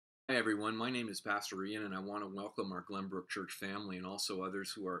Hi, everyone. My name is Pastor Ian, and I want to welcome our Glenbrook Church family and also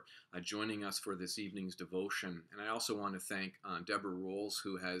others who are joining us for this evening's devotion. And I also want to thank Deborah Rolls,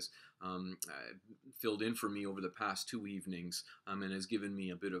 who has filled in for me over the past two evenings and has given me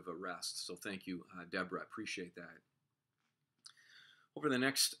a bit of a rest. So thank you, Deborah. I appreciate that. Over the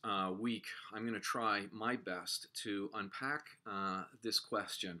next week, I'm going to try my best to unpack this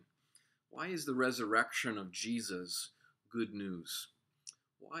question. Why is the resurrection of Jesus good news?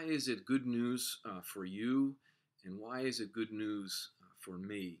 Why is it good news for you, and why is it good news for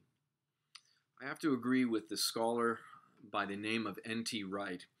me? I have to agree with the scholar by the name of N.T.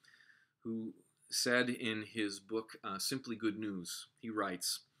 Wright, who said in his book, Simply Good News, he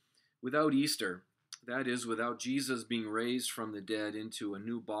writes, "Without Easter, that is, without Jesus being raised from the dead into a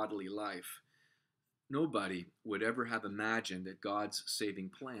new bodily life, nobody would ever have imagined that God's saving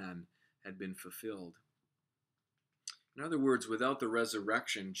plan had been fulfilled." In other words, without the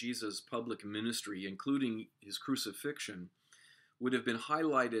resurrection, Jesus' public ministry, including his crucifixion, would have been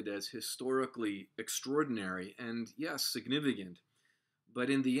highlighted as historically extraordinary and, yes, significant, but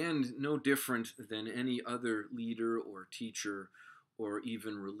in the end, no different than any other leader or teacher or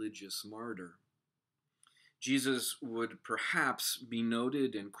even religious martyr. Jesus would perhaps be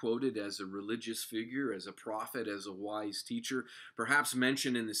noted and quoted as a religious figure, as a prophet, as a wise teacher, perhaps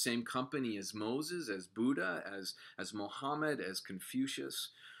mentioned in the same company as Moses, as Buddha, as Muhammad, as Confucius,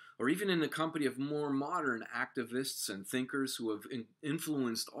 or even in the company of more modern activists and thinkers who have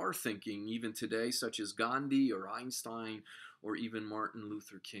influenced our thinking even today, such as Gandhi or Einstein or even Martin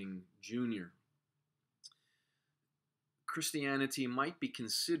Luther King Jr. Christianity might be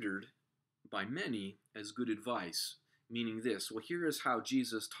considered by many as good advice, meaning this: well, here is how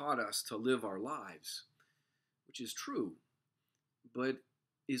Jesus taught us to live our lives, which is true. But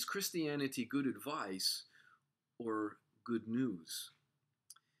is Christianity good advice or good news?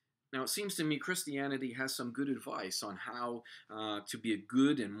 Now, it seems to me Christianity has some good advice on how to be a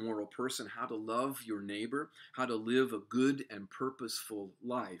good and moral person, how to love your neighbor, how to live a good and purposeful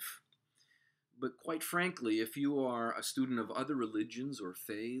life. But quite frankly, if you are a student of other religions or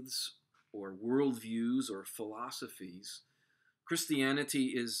faiths or worldviews or philosophies, Christianity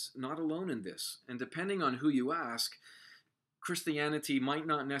is not alone in this. And depending on who you ask, Christianity might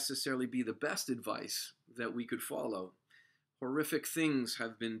not necessarily be the best advice that we could follow. Horrific things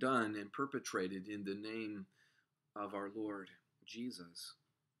have been done and perpetrated in the name of our Lord Jesus.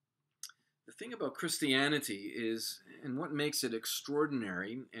 The thing about Christianity is, and what makes it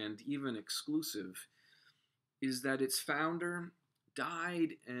extraordinary and even exclusive, is that its founder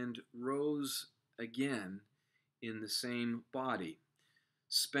died and rose again in the same body,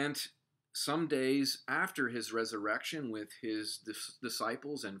 spent some days after his resurrection with his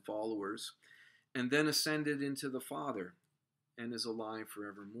disciples and followers, and then ascended into the Father and is alive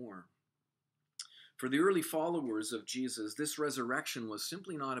forevermore. For the early followers of Jesus, this resurrection was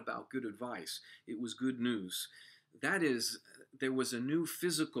simply not about good advice. It was good news. That is, there was a new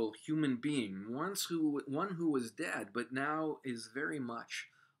physical human being, one who was dead, but now is very much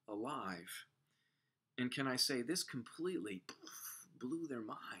alive. And can I say, this completely blew their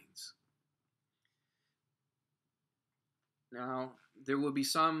minds. Now, there will be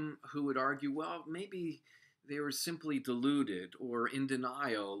some who would argue, well, maybe they were simply deluded or in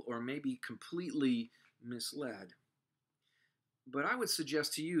denial or maybe completely misled. But I would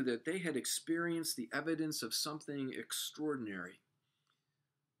suggest to you that they had experienced the evidence of something extraordinary.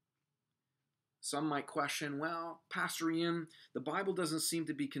 Some might question, well, Pastor Ian, the Bible doesn't seem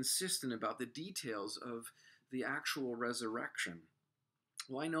to be consistent about the details of the actual resurrection.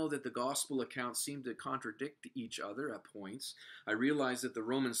 Well, I know that the gospel accounts seem to contradict each other at points. I realize that the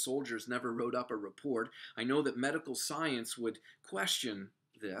Roman soldiers never wrote up a report. I know that medical science would question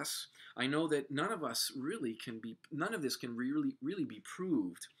this. I know that none of this can really be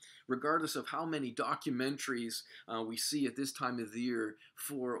proved, regardless of how many documentaries we see at this time of the year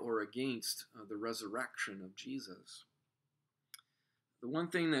for or against the resurrection of Jesus. The one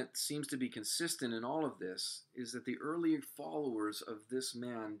thing that seems to be consistent in all of this is that the early followers of this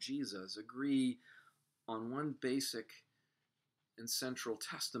man, Jesus, agree on one basic and central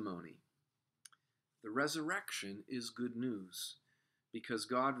testimony. The resurrection is good news because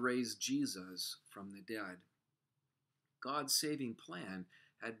God raised Jesus from the dead. God's saving plan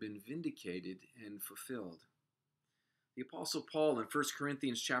had been vindicated and fulfilled. The Apostle Paul in 1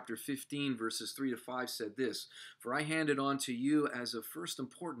 Corinthians chapter 15, verses 3 to 5 said this: "For I handed on to you as of first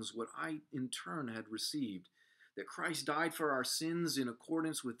importance what I in turn had received, that Christ died for our sins in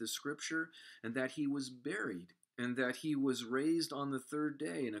accordance with the Scripture, and that he was buried, and that he was raised on the third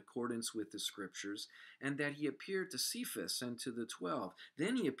day in accordance with the Scriptures, and that he appeared to Cephas and to the 12.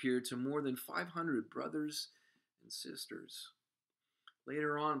 Then he appeared to more than 500 brothers and sisters.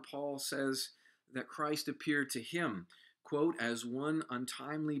 Later on, Paul says that Christ appeared to him, quote, as one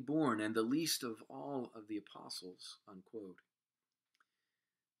untimely born and the least of all of the apostles, unquote.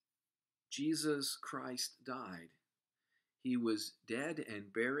 Jesus Christ died. He was dead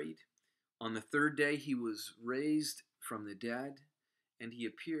and buried. On the third day, he was raised from the dead, and he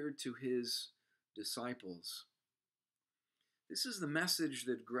appeared to his disciples. This is the message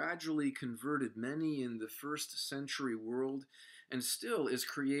that gradually converted many in the first century world and still is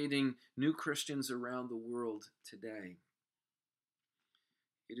creating new Christians around the world today.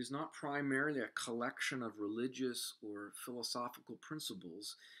 It is not primarily a collection of religious or philosophical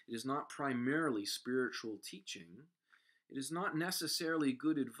principles. It is not primarily spiritual teaching. It is not necessarily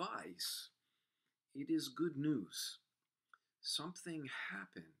good advice. It is good news. Something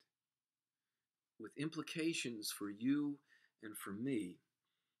happened with implications for you and for me,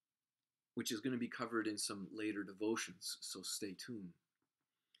 which is going to be covered in some later devotions, so stay tuned.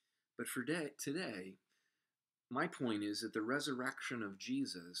 But for today, my point is that the resurrection of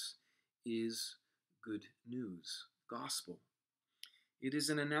Jesus is good news, gospel. It is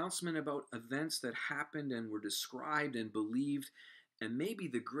an announcement about events that happened and were described and believed, and maybe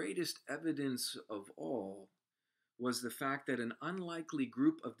the greatest evidence of all was the fact that an unlikely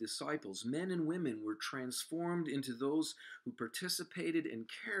group of disciples, men and women, were transformed into those who participated and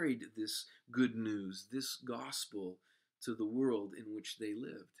carried this good news, this gospel, to the world in which they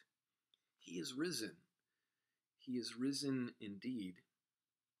lived. He is risen. He is risen indeed.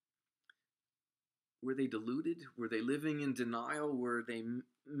 Were they deluded? Were they living in denial? Were they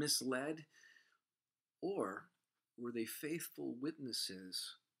misled? Or were they faithful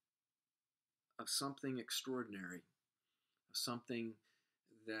witnesses of something extraordinary, of something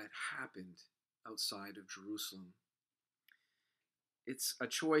that happened outside of Jerusalem? It's a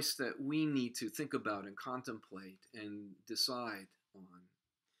choice that we need to think about and contemplate and decide on.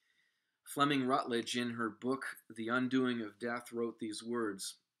 Fleming Rutledge, in her book, The Undoing of Death, wrote these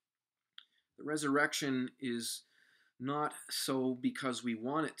words: "The resurrection is not so because we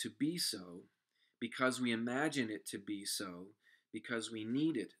want it to be so, because we imagine it to be so, because we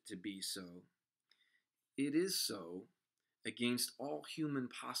need it to be so. It is so against all human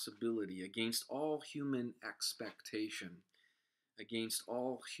possibility, against all human expectation, against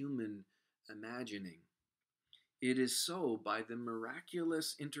all human imagining. It is so by the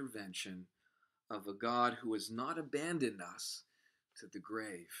miraculous intervention of a God who has not abandoned us to the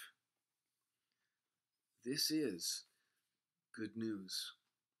grave." This is good news.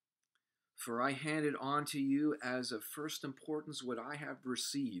 "For I handed on to you as of first importance what I have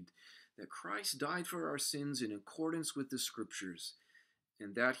received, that Christ died for our sins in accordance with the Scriptures,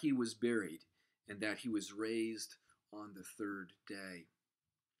 and that he was buried, and that he was raised on the third day."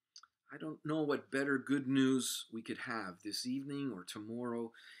 I don't know what better good news we could have this evening or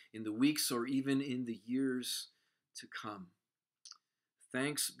tomorrow, in the weeks or even in the years to come.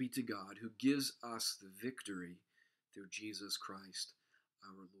 Thanks be to God who gives us the victory through Jesus Christ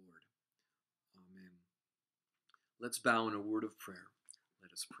our Lord. Amen. Let's bow in a word of prayer.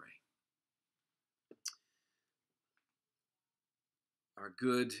 Let us pray. Our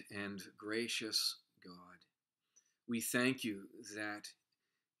good and gracious God, we thank you that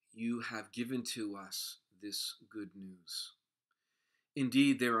you have given to us this good news.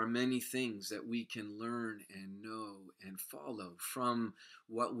 Indeed, there are many things that we can learn and know and follow from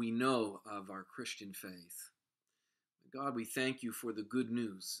what we know of our Christian faith. God, we thank you for the good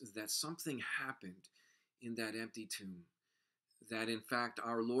news that something happened in that empty tomb, that in fact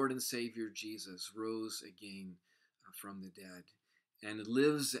our Lord and Savior Jesus rose again from the dead and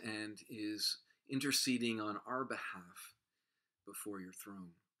lives and is interceding on our behalf before your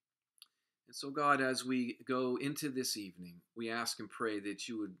throne. And so, God, as we go into this evening, we ask and pray that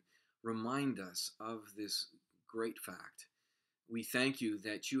you would remind us of this great fact. We thank you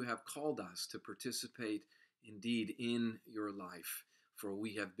that you have called us to participate indeed in your life, for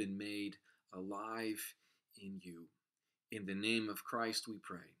we have been made alive in you. In the name of Christ we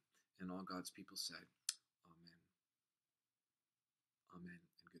pray, and all God's people said, Amen. Amen.